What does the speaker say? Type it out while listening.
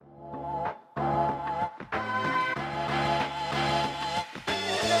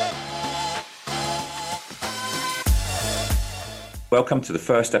Welcome to the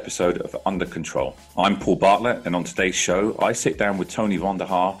first episode of Under Control. I'm Paul Bartlett, and on today's show, I sit down with Tony Van Der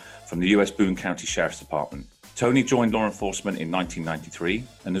Haar from the US Boone County Sheriff's Department. Tony joined law enforcement in 1993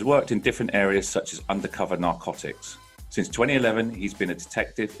 and has worked in different areas such as undercover narcotics. Since 2011, he's been a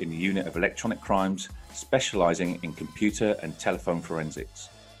detective in the unit of electronic crimes, specializing in computer and telephone forensics.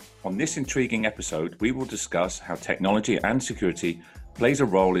 On this intriguing episode, we will discuss how technology and security plays a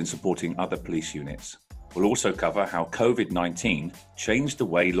role in supporting other police units. We'll also cover how COVID-19 changed the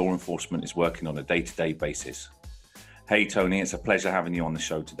way law enforcement is working on a day-to-day basis. Hey, Tony, it's a pleasure having you on the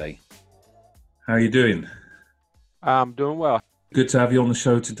show today. How are you doing? I'm doing well. Good to have you on the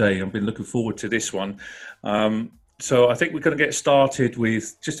show today. I've been looking forward to this one. So I think we're going to get started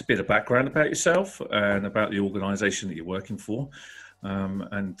with just a bit of background about yourself and about the organization that you're working for.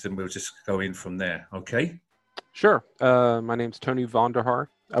 And then we'll just go in from there. Okay? Sure. My name's Tony Van Der Haar.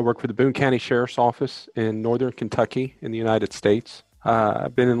 I work for the Boone County Sheriff's Office in Northern Kentucky in the United States.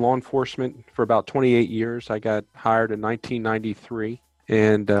 I've been in law enforcement for about 28 years. I got hired in 1993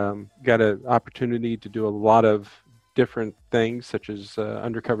 and got an opportunity to do a lot of different things such as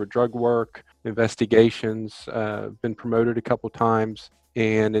undercover drug work, investigations, been promoted a couple times.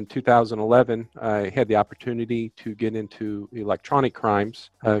 And in 2011, I had the opportunity to get into electronic crimes,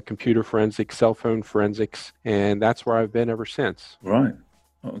 computer forensics, cell phone forensics, and that's where I've been ever since. Right.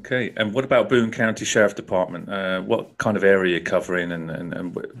 Okay. And what about Boone County Sheriff Department? What kind of area are you covering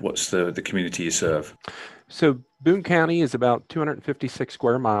and what's the community you serve? So Boone County is about 256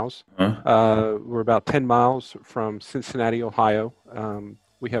 square miles. We're about 10 miles from Cincinnati, Ohio.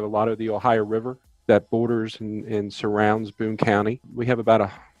 We have a lot of the Ohio River that borders and surrounds Boone County. We have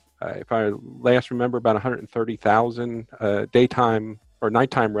about if I last remember, about 130,000 daytime or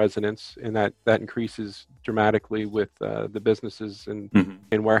nighttime residents, and that increases dramatically with the businesses and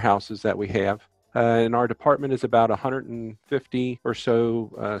warehouses that we have. And our department is about 150 or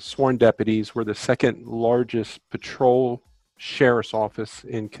so sworn deputies. We're the second largest patrol sheriff's office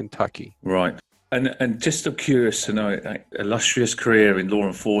in Kentucky. Right. And just I'm curious to know, illustrious career in law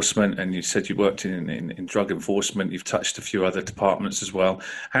enforcement, and you said you worked in drug enforcement. You've touched a few other departments as well.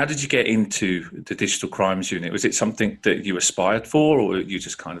 How did you get into the digital crimes unit? Was it something that you aspired for, or you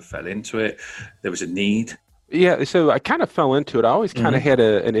just kind of fell into it? There was a need? Yeah, so I kind of fell into it. I always kind of had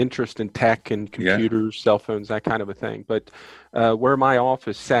an interest in tech and computers, cell phones, that kind of a thing. But where my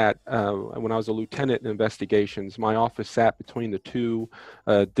office sat, when I was a lieutenant in investigations, my office sat between the two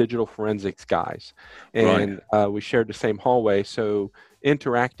digital forensics guys. And we shared the same hallway. So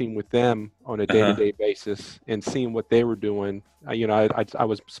interacting with them on a day-to-day basis and seeing what they were doing, I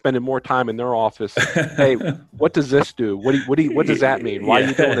was spending more time in their office. Hey, what does this do? What does that mean? Why are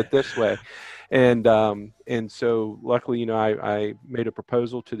you doing it this way? And so luckily, I made a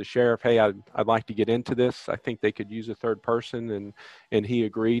proposal to the sheriff. Hey, I'd like to get into this. I think they could use a third person, and he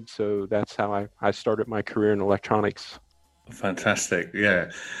agreed. So that's how I started my career in electronics. Fantastic.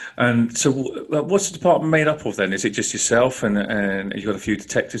 Yeah. And so what's the department made up of then? Is it just yourself and you've got a few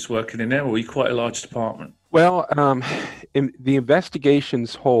detectives working in there, or are you quite a large department? Well, in the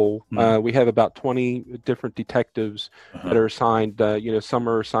investigations whole, we have about 20 different detectives that are assigned, some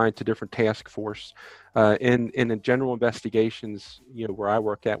are assigned to different task force. In the general investigations, where I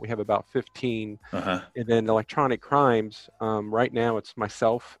work at, we have about 15. And then electronic crimes, right now it's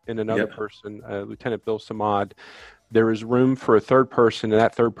myself and another person, Lieutenant Bill Samad. There is room for a third person, and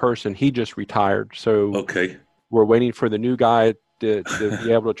that third person, he just retired. So we're waiting for the new guy to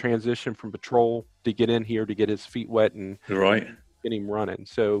be able to transition from patrol to get in here to get his feet wet and get him running.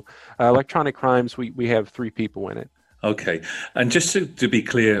 So electronic crimes, we have 3 people in it. Okay. And just to be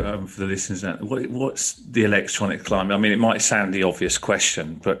clear for the listeners, what's the electronic crime? I mean, it might sound the obvious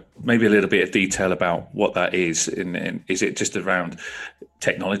question, but maybe a little bit of detail about what that is. And is it just around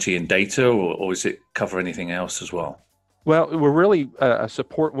technology and data, or does it cover anything else as well? Well, we're really a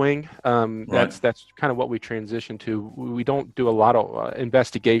support wing. That's kind of what we transition to. We don't do a lot of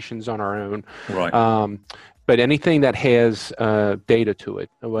investigations on our own. But anything that has data to it,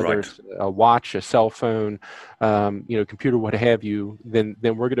 whether it's a watch, a cell phone, computer, what have you, then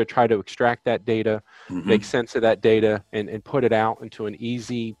we're going to try to extract that data, make sense of that data, and put it out into an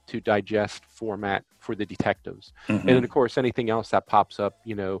easy to digest format for the detectives. And then, of course, anything else that pops up,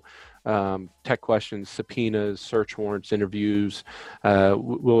 tech questions, subpoenas, search warrants, interviews,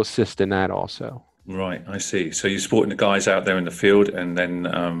 we'll assist in that also. Right, I see. So you're supporting the guys out there in the field, and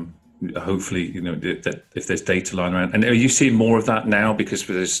then hopefully, that if there's data lying around. And are you seeing more of that now because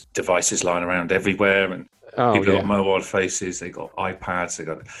there's devices lying around everywhere? And Oh, People have yeah. got mobile faces, they got iPads, they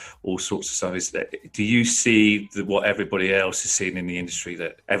got all sorts of stuff. Do you see what everybody else is seeing in the industry,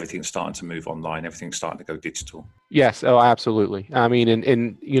 that everything's starting to move online, everything's starting to go digital? Yes. Oh, absolutely. I mean,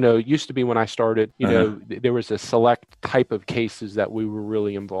 and it used to be when I started, there was a select type of cases that we were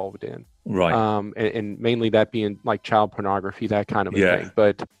really involved in. Right. And mainly that being like child pornography, that kind of a Yeah. thing.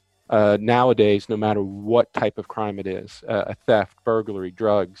 But nowadays, no matter what type of crime it is, a theft, burglary,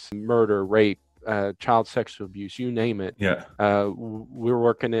 drugs, murder, rape, child sexual abuse, you name it. Yeah.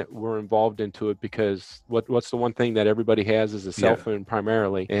 We're involved into it because what's the one thing that everybody has is a cell phone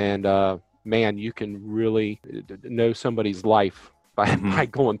primarily. And man, you can really know somebody's life by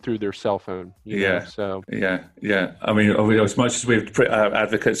going through their cell phone. Yeah. So yeah. I mean, as much as we're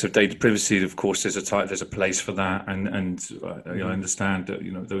advocates of data privacy, of course, there's a place for that, and I understand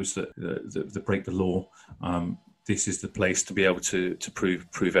that those that break the law. This is the place to be able to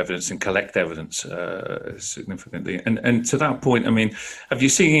prove evidence and collect evidence significantly. And to that point, I mean, have you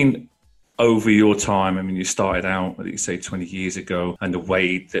seen over your time? I mean, you started out, you say, 20 years ago, and the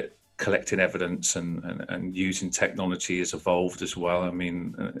way that collecting evidence and using technology has evolved as well. I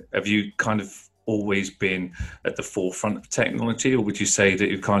mean, have you kind of always been at the forefront of technology, or would you say that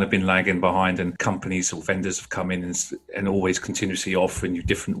you've kind of been lagging behind, and companies or vendors have come in and always continuously offering you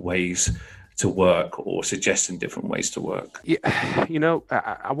different ways to work or suggesting different ways to work? Yeah,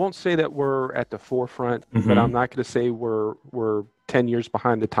 I won't say that we're at the forefront, but I'm not going to say we're 10 years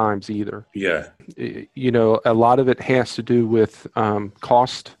behind the times either. Yeah. A lot of it has to do with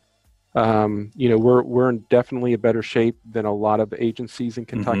cost. We're in definitely a better shape than a lot of agencies in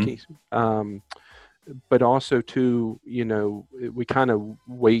Kentucky. But also too, we kind of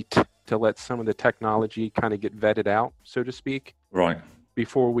wait to let some of the technology kind of get vetted out, so to speak. Right.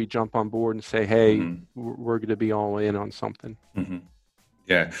 Before we jump on board and say, hey, we're going to be all in on something.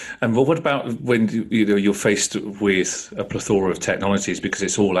 Yeah. And what about when you're faced with a plethora of technologies, because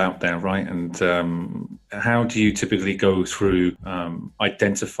it's all out there, right? And how do you typically go through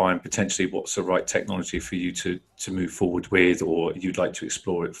identifying potentially what's the right technology for you to move forward with, or you'd like to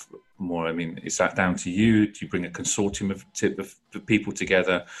explore it more? I mean, is that down to you? Do you bring a consortium of people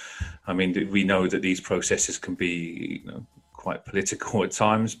together? I mean, we know that these processes can be quite political at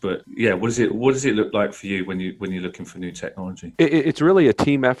times, but yeah, what does it look like for you when you're looking for new technology? It's really a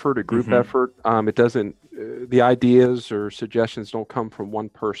team effort, a group effort. It doesn't, the ideas or suggestions don't come from one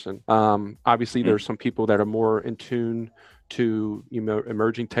person. Obviously there's some people that are more in tune to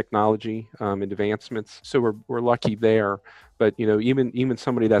emerging technology and advancements, so we're lucky there. But even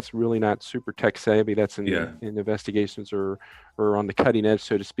somebody that's really not super tech savvy, that's in investigations or on the cutting edge,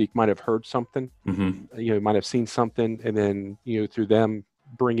 so to speak, might have heard something, might have seen something, and then through them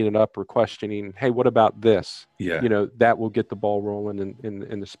bringing it up or questioning, hey, what about this? That will get the ball rolling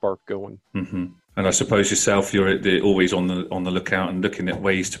and the spark going. And I suppose yourself, you're always on the lookout and looking at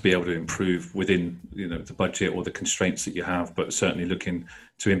ways to be able to improve within the budget or the constraints that you have, but certainly looking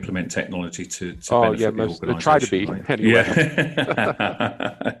to implement technology to benefit the organisation. Try to be, right? Anyway.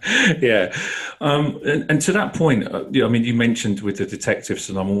 Yeah. And to that point, I mean, you mentioned with the detectives,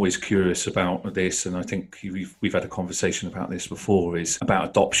 and I'm always curious about this, and I think we've had a conversation about this before, is about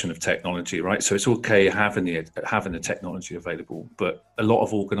adoption of technology, right? So it's okay having the technology available, but a lot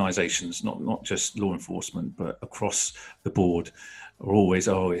of organisations, not just law enforcement, but across the board, are always,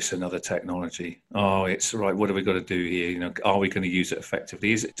 it's another technology. It's right. What have we got to do here? Are we going to use it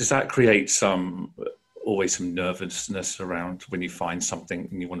effectively? Does that create always some nervousness around when you find something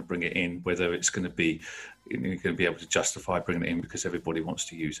and you want to bring it in, whether it's going to be, you're going to be able to justify bringing it in because everybody wants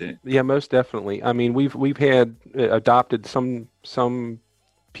to use it? Yeah, most definitely. I mean, we've had adopted some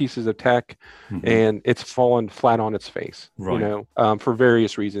pieces of tech, and it's fallen flat on its face, right. For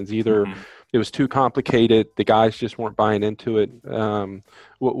various reasons. Either it was too complicated, the guys just weren't buying into it,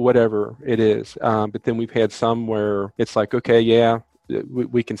 whatever it is. But then we've had some where it's like, okay, yeah,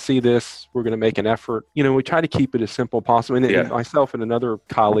 we can see this, we're going to make an effort. We try to keep it as simple as possible. And myself and another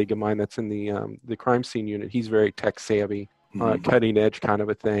colleague of mine that's in the crime scene unit, he's very tech savvy, cutting edge kind of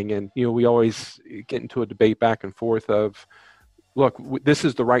a thing. And, we always get into a debate back and forth of, look, this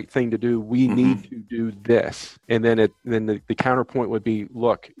is the right thing to do. We need to do this. And then the counterpoint would be,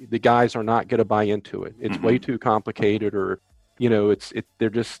 look, the guys are not going to buy into it. It's way too complicated, or, they're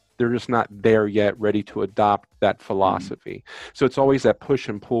just not there yet, ready to adopt that philosophy. So it's always that push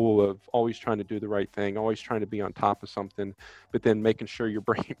and pull of always trying to do the right thing, always trying to be on top of something, but then making sure you're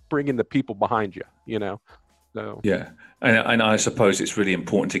bringing the people behind you, So yeah, and I suppose it's really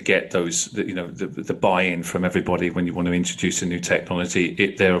important to get those, the buy-in from everybody when you want to introduce a new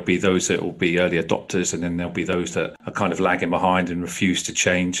technology. There will be those that will be early adopters, and then there'll be those that are kind of lagging behind and refuse to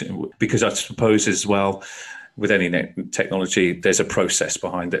change. Because I suppose as well, with any technology, there's a process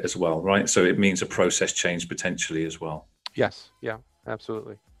behind it as well, right? So it means a process change potentially as well. yes, yeah,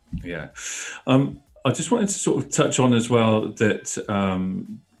 absolutely. Yeah. I just wanted to sort of touch on as well that,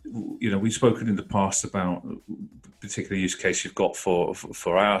 we've spoken in the past about particular use case you've got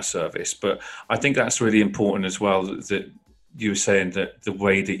for our service, but I think that's really important as well, that you were saying that the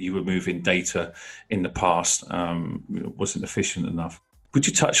way that you were moving data in the past wasn't efficient enough. Would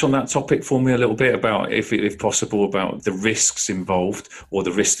you touch on that topic for me a little bit about, if possible, about the risks involved or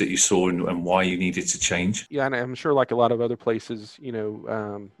the risks that you saw and why you needed to change? Yeah, and I'm sure like a lot of other places,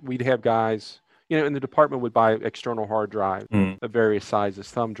 we'd have guys, in the department would buy external hard drives of various sizes,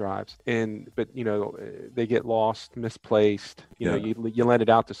 thumb drives, but they get lost, misplaced. You lend it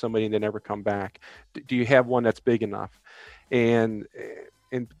out to somebody and they never come back. Do you have one that's big enough? And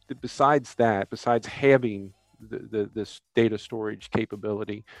besides having this data storage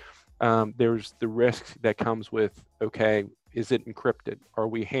capability, there's the risk that comes with, okay, is it encrypted? Are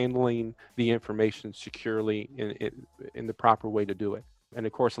we handling the information securely in the proper way to do it? And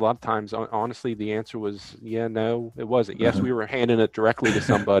of course, a lot of times, honestly, the answer was, yeah, no, it wasn't. Yes, we were handing it directly to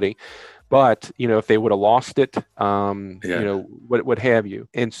somebody, but if they would have lost it, what have you.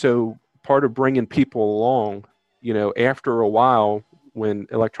 And so part of bringing people along, after a while, when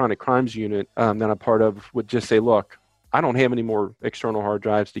Electronic Crimes Unit that I'm part of would just say, look, I don't have any more external hard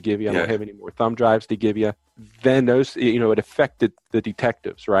drives to give you. I don't have any more thumb drives to give you. Then those, it affected the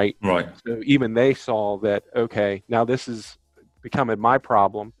detectives, right? Right. So even they saw that, okay, now this is becoming my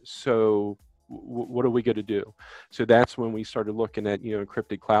problem. So what are we going to do? So that's when we started looking at,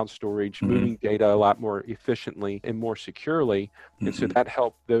 encrypted cloud storage, moving data a lot more efficiently and more securely. And so that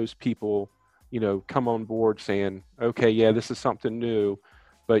helped those people, come on board saying, okay, yeah, this is something new,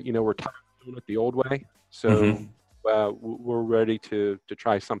 but, we're tired of doing it the old way. So we're ready to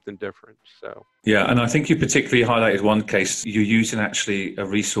try something different. So. Yeah, and I think you particularly highlighted one case. You're using actually a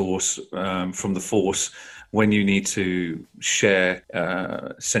resource from the force when you need to share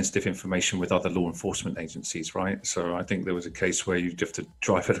sensitive information with other law enforcement agencies, right? So I think there was a case where you have to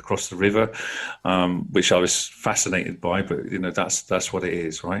drive it across the river, which I was fascinated by, but that's what it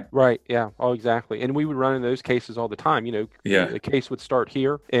is, right? Right. Yeah. Oh, exactly. And we would run in those cases all the time. A case would start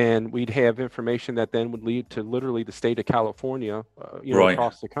here, and we'd have information that then would lead to literally the state of California,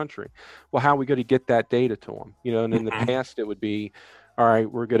 across the country. Well, how are we going to get that data to them? And in the past, it would be, all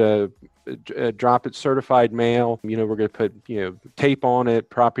right, we're going to drop it certified mail. We're going to put, tape on it,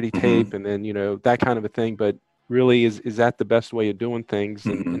 property tape, and then, that kind of a thing. But really, is that the best way of doing things?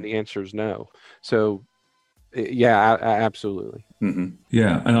 And the answer is no. So, yeah, absolutely.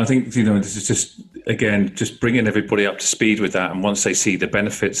 Yeah, and I think this is just bringing everybody up to speed with that. And once they see the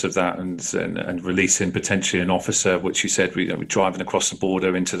benefits of that, and releasing potentially an officer, which you said we're driving across the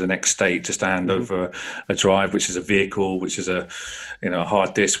border into the next state just to hand over a drive, which is a vehicle, which is a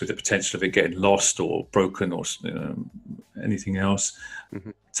hard disk with the potential of it getting lost or broken or anything else.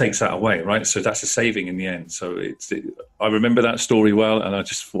 Takes that away, right? So that's a saving in the end. So I remember that story well, and I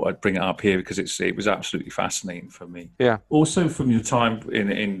just thought I'd bring it up here because it was absolutely fascinating for me. Yeah. Also, from your time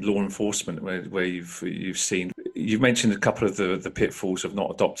in law enforcement, where you've seen, you've mentioned a couple of the pitfalls of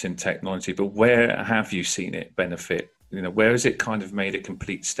not adopting technology, but where have you seen it benefit? Where has it kind of made a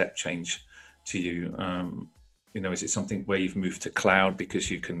complete step change to you? Is it something where you've moved to cloud because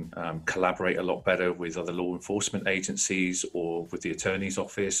you can collaborate a lot better with other law enforcement agencies or with the attorney's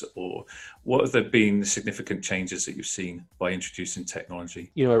office? Or what have been the significant changes that you've seen by introducing technology?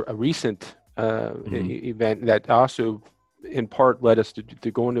 A recent event that also in part led us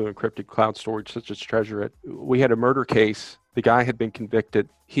to go into encrypted cloud storage, such as Treasure It. We had a murder case. The guy had been convicted.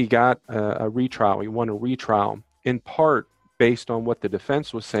 He got a retrial. He won a retrial, in part based on what the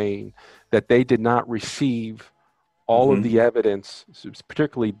defense was saying, that they did not receive all of the evidence,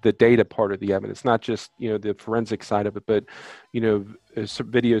 particularly the data part of the evidence, not just, the forensic side of it, but,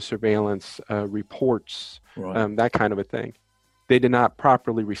 video surveillance, reports, that kind of a thing. They did not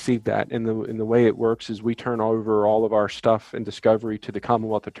properly receive that. And the way it works is we turn over all of our stuff and discovery to the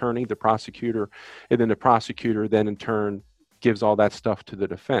Commonwealth attorney, the prosecutor, and then the prosecutor then in turn gives all that stuff to the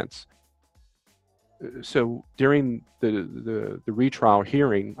defense. So during the retrial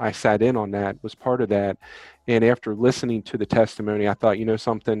hearing, I sat in on that, was part of that. And after listening to the testimony, I thought,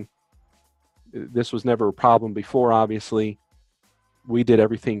 something, this was never a problem before, obviously. we did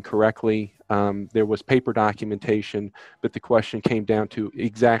everything correctly. There was paper documentation, but the question came down to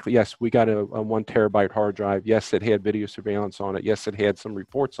exactly, yes, we got a 1 terabyte hard drive. Yes, it had video surveillance on it. Yes, it had some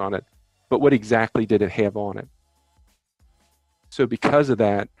reports on it, but what exactly did it have on it? So because of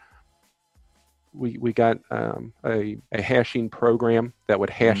that, we got a hashing program that would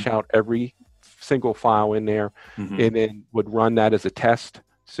hash out every single file in there, and then would run that as a test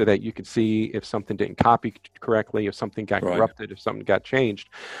so that you could see if something didn't copy correctly, if something got corrupted, if something got changed.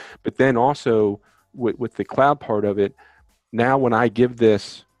 But then also with the cloud part of it, now when I give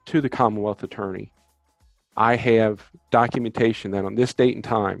this to the Commonwealth Attorney, I have documentation that on this date and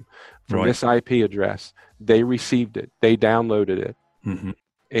time, from this IP address, they received it, they downloaded it,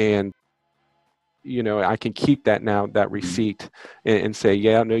 and I can keep that now, that receipt, and say,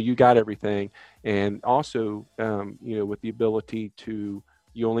 yeah, no, you got everything. And also, with the ability to,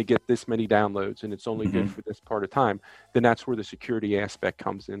 you only get this many downloads and it's only good for this part of time, then that's where the security aspect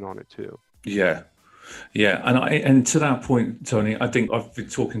comes in on it too. Yeah. Yeah, and to that point, Tony, I think I've been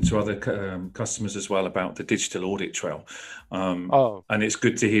talking to other customers as well about the digital audit trail, and it's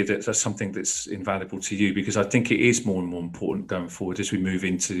good to hear that that's something that's invaluable to you, because I think it is more and more important going forward as we move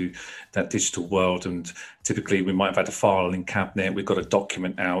into that digital world. And typically, we might have had a file in cabinet, we've got a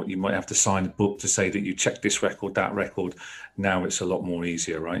document out, you might have to sign a book to say that you checked this record, that record. Now it's a lot more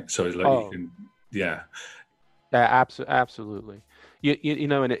easier, right? So it's like you can, yeah, absolutely. And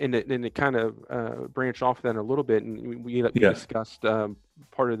it kind of branched off then a little bit, and we discussed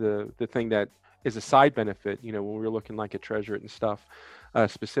part of the thing that is a side benefit, when we were looking like at Treasure It and stuff,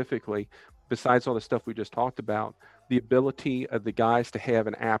 specifically, besides all the stuff we just talked about, the ability of the guys to have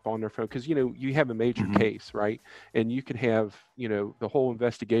an app on their phone, because, you have a major case, right? And you can have, the whole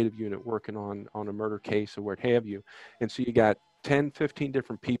investigative unit working on a murder case or what have you. And so you got 10, 15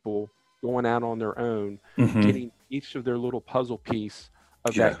 different people going out on their own, getting each of their little puzzle piece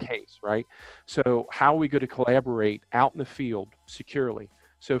of that case, right? So how are we going to collaborate out in the field securely?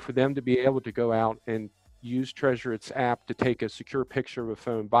 So for them to be able to go out and use Treasure It's app to take a secure picture of a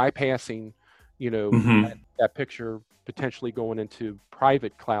phone, bypassing, that picture potentially going into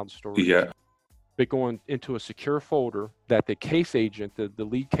private cloud storage, but going into a secure folder that the case agent, the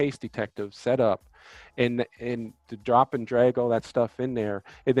lead case detective set up, and to drop and drag all that stuff in there.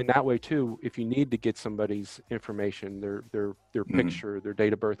 And then that way too, if you need to get somebody's information, their picture, their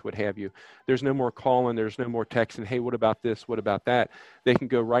date of birth, what have you, there's no more calling, there's no more texting, hey, what about this, what about that? They can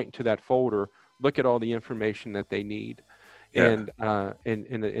go right into that folder, look at all the information that they need. And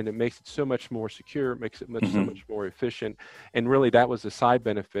it makes it so much more secure, makes it so much more efficient. And really that was a side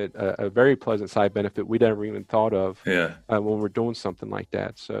benefit, a very pleasant side benefit we never even thought of when we're doing something like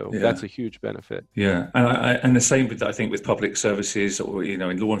that. So that's a huge benefit. Yeah, and the same with, I think, with public services, or in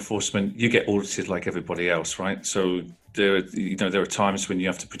law enforcement, you get audited like everybody else, right? So there are times when you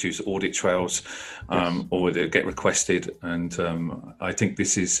have to produce audit trails, or they get requested, and I think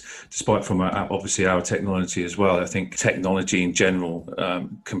this is, despite from obviously our technology as well, I think technology in general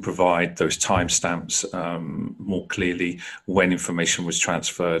can provide those timestamps more clearly when information was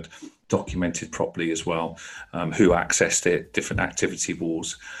transferred, documented properly as well, who accessed it, different activity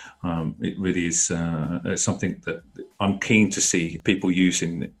walls. It really is something that I'm keen to see people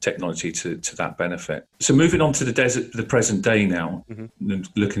using technology to that benefit. So moving on to the present day now, and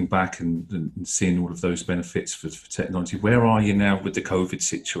looking back and seeing all of those benefits for technology, where are you now with the COVID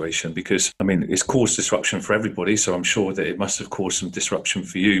situation? Because, I mean, it's caused disruption for everybody, so I'm sure that it must have caused some disruption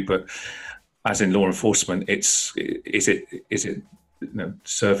for you. But as in law enforcement, is it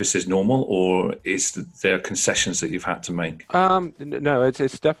service as normal, or is there concessions that you've had to make? No,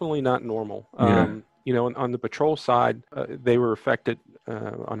 it's definitely not normal. On the patrol side, they were affected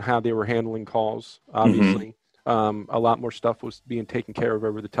on how they were handling calls. Obviously, a lot more stuff was being taken care of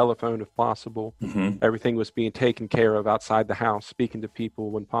over the telephone if possible. Everything was being taken care of outside the house, speaking to people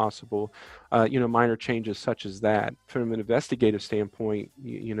when possible. Minor changes such as that. From an investigative standpoint,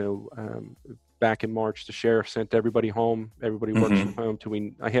 back in March, the sheriff sent everybody home. Everybody works from home till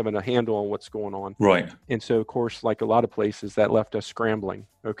I have a handle on what's going on. Right. And so, of course, like a lot of places, that left us scrambling.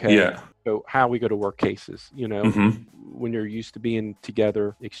 Okay. Yeah. So how we go to work cases, when you're used to being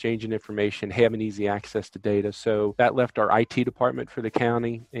together, exchanging information, having easy access to data. So that left our IT department for the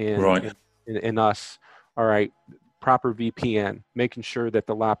county and us. All right. Proper VPN, making sure that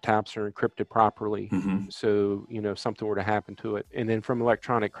the laptops are encrypted properly. So, if something were to happen to it. And then from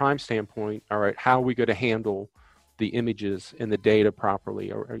electronic crime standpoint, all right, how are we going to handle the images and the data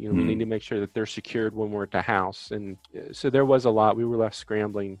properly? Or we need to make sure that they're secured when we're at the house. And so there was a lot. We were left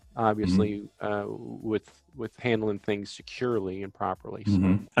scrambling, obviously, with with handling things securely and properly. So.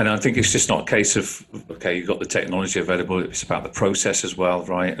 Mm-hmm. And I think it's just not a case of, okay, you've got the technology available. It's about the process as well,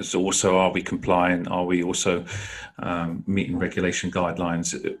 right? It's also, are we compliant? Are we also meeting regulation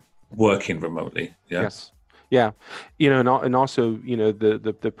guidelines, working remotely? Yeah. Yes. Yeah. And also,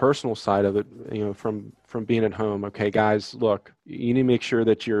 the personal side of it, from being at home. Okay, guys, look, you need to make sure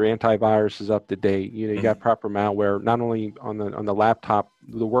that your antivirus is up to date. You got proper malware, not only on the laptop,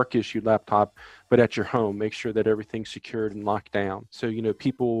 the work issued laptop, but at your home. Make sure that everything's secured and locked down. So,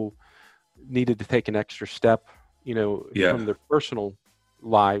 people needed to take an extra step, from their personal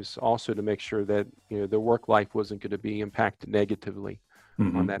lives also to make sure that, their work life wasn't going to be impacted negatively.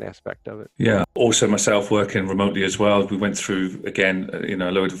 On that aspect of it. Yeah. Also myself working remotely as well. We went through, again,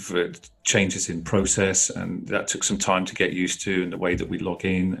 a load of changes in process, and that took some time to get used to, and the way that we log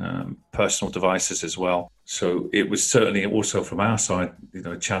in, personal devices as well. So it was certainly also from our side,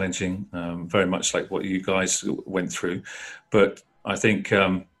 challenging, very much like what you guys went through. But I think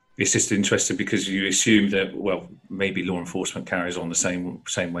it's just interesting because you assume that, well, maybe law enforcement carries on the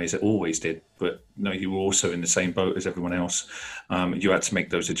same way as it always did, but no, you were also in the same boat as everyone else. You had to make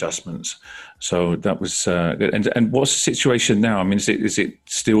those adjustments. So that was and what's the situation now? I mean, is it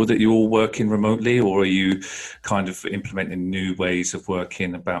still that you're all working remotely, or are you kind of implementing new ways of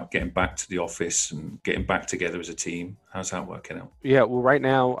working, about getting back to the office and getting back together as a team? How's that working out? Yeah, well, right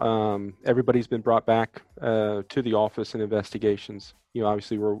now, everybody's been brought back to the office in investigations.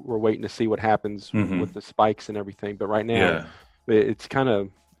 Obviously we're waiting to see what happens with the spikes and everything, but right now it's kind of,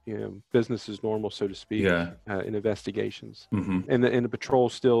 business as normal, so to speak, in investigations. And the patrol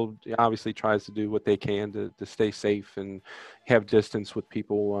still obviously tries to do what they can to stay safe and have distance with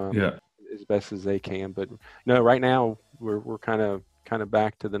people as best as they can. But no, right now we're kind of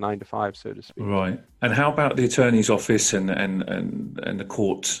back to the 9 to 5, so to speak. Right. And how about the attorney's office and the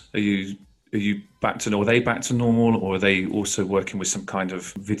courts? Are you back to normal? Are they back to normal, or are they also working with some kind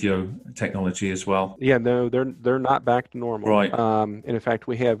of video technology as well? Yeah, no, they're not back to normal. Right. And in fact,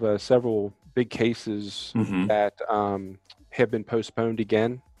 we have several big cases that have been postponed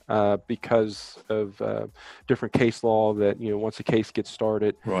again because of different case law. That once a case gets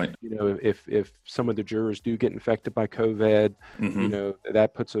started, right? If some of the jurors do get infected by COVID,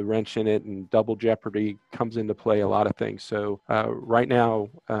 that puts a wrench in it, and double jeopardy comes into play. A lot of things. So right now.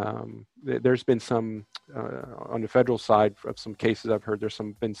 There's been some on the federal side of some cases I've heard.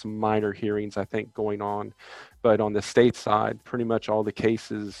 Been some minor hearings, I think, going on, but on the state side, pretty much all the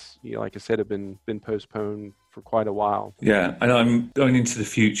cases, like I said, have been postponed for quite a while. Yeah, and I'm going into the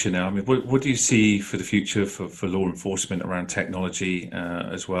future now. I mean, what do you see for the future for law enforcement around technology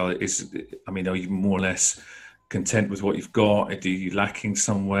as well? Are you more or less content with what you've got? Are you lacking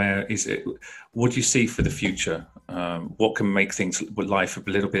somewhere? What do you see for the future? What can make things with life a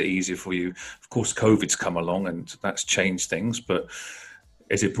little bit easier for you? Of course, COVID's come along and that's changed things, but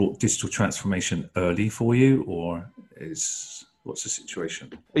has it brought digital transformation early for you, or what's the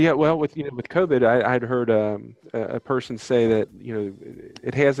situation? Yeah, well, with COVID, I'd heard a person say that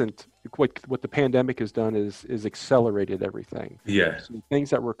it hasn't. What the pandemic has done is accelerated everything. Yeah, so things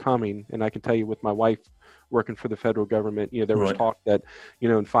that were coming, and I can tell you, with my wife working for the federal government, there was talk that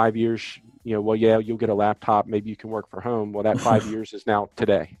in 5 years, you'll get a laptop, maybe you can work from home. Well, that 5 years is now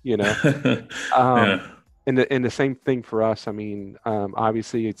today. And the same thing for us. I mean,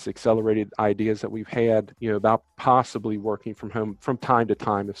 obviously, it's accelerated ideas that we've had, about possibly working from home from time to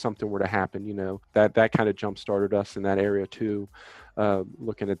time if something were to happen. That kind of jump started us in that area too,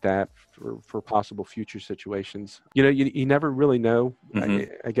 looking at that for possible future situations. You never really know.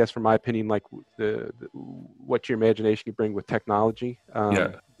 I guess, from my opinion, like what your imagination can bring with technology.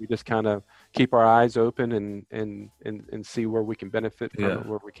 We just kind of keep our eyes open and see where we can benefit from it,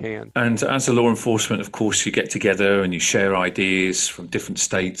 where we can. And as a law enforcement, of course, you get together and you share ideas from different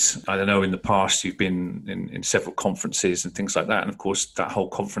states. I don't know, in the past, you've been in several conferences and things like that. And of course, that whole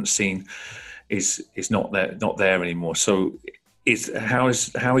conference scene is not there anymore. So how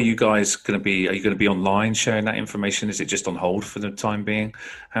are you guys going to be? Are you going to be online sharing that information? Is it just on hold for the time being?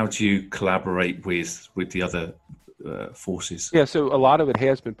 How do you collaborate with the other forces? Yeah, so a lot of it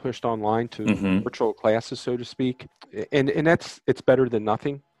has been pushed online to virtual classes, so to speak, and it's better than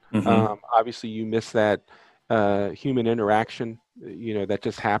nothing. Obviously, you miss that human interaction, that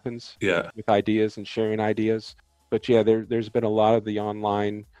just happens with ideas and sharing ideas. But there's been a lot of the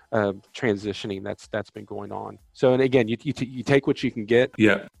online transitioning that's been going on. So, and again, you take what you can get.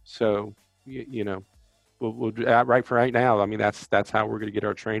 Yeah. So we'll right now. I mean, that's how we're going to get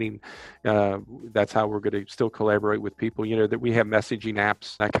our training. That's how we're going to still collaborate with people. That we have messaging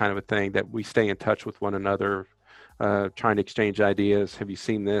apps, that kind of a thing, that we stay in touch with one another trying to exchange ideas. Have you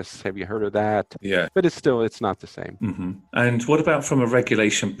seen this? Have you heard of that? Yeah. But it's not the same. Mm-hmm. And what about from a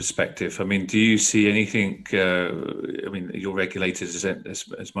regulation perspective? I mean, do you see anything, you're regulated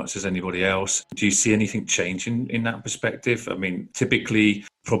as much as anybody else. Do you see anything changing in that perspective? I mean, typically,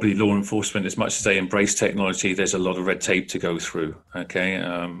 probably law enforcement, as much as they embrace technology, there's a lot of red tape to go through. Okay.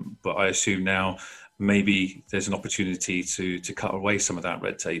 But I assume now maybe there's an opportunity to cut away some of that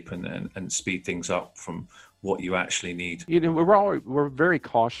red tape and speed things up from what you actually need. We're very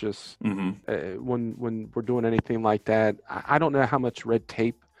cautious Mm-hmm. when we're doing anything like that. I don't know how much red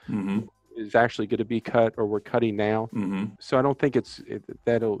tape Mm-hmm. is actually going to be cut or we're cutting now. Mm-hmm. So I don't think it's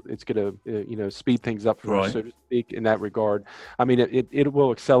going to speed things up for us, so to speak, in that regard. I mean, it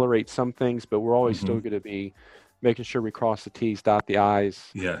will accelerate some things, but we're always still going to be making sure we cross the T's, dot the I's.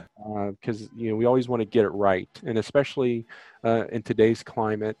 Yeah. Because we always want to get it right, and especially in today's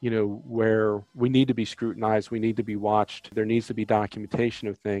climate, where we need to be scrutinized, we need to be watched. There needs to be documentation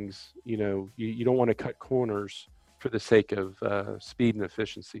of things. You don't want to cut corners for the sake of speed and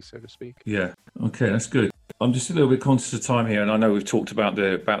efficiency, so to speak. Yeah. Okay, that's good. I'm just a little bit conscious of time here, and I know we've talked about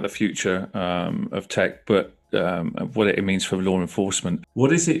the future of tech, but what it means for law enforcement.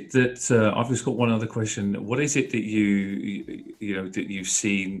 What is it that I've just got one other question? What is it that that you've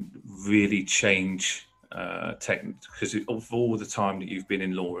seen really change tech? Because of all the time that you've been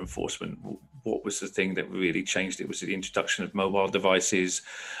in law enforcement, what was the thing that really changed it? Was it the introduction of mobile devices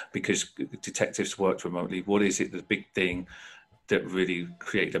because detectives worked remotely? What is it, the big thing that really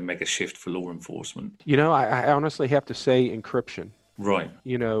created a mega shift for law enforcement? I honestly have to say encryption. Right.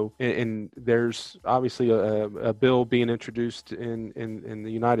 And there's obviously a bill being introduced in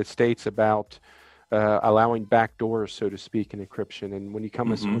the United States about allowing backdoors, so to speak, in encryption. And when you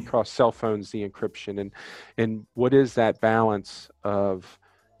come across cell phones, the encryption and what is that balance of,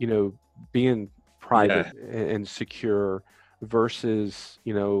 being private and secure versus,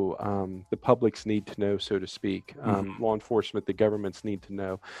 the public's need to know, so to speak, law enforcement, the government's need to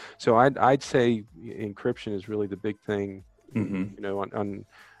know. So I'd say encryption is really the big thing,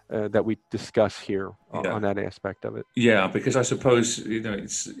 that we discuss here on that aspect of it. Yeah, because I suppose,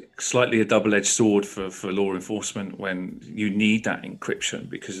 it's slightly a double-edged sword for law enforcement when you need that encryption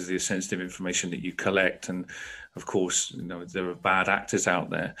because of the sensitive information that you collect. And of course, there are bad actors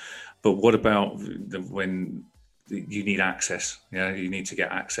out there. But what about when you need access? You need to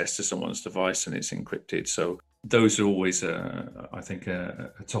get access to someone's device and it's encrypted. So those are always, I think,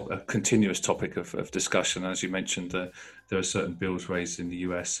 a continuous topic of discussion. As you mentioned, there are certain bills raised in the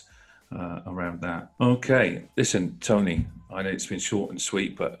US around that. Okay, listen, Tony, I know it's been short and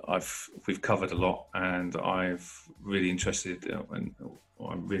sweet, but we've covered a lot, and I've really interested, and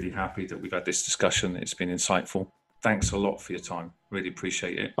I'm really happy that we've had this discussion. It's been insightful. Thanks a lot for your time. Really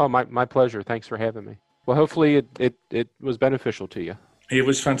appreciate it. Oh, my pleasure. Thanks for having me. Well, hopefully it was beneficial to you. It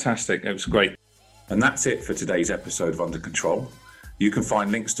was fantastic. It was great. And that's it for today's episode of Under Control. You can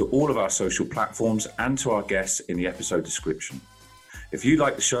find links to all of our social platforms and to our guests in the episode description. If you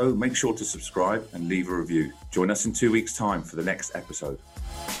like the show, make sure to subscribe and leave a review. Join us in 2 weeks' time for the next episode.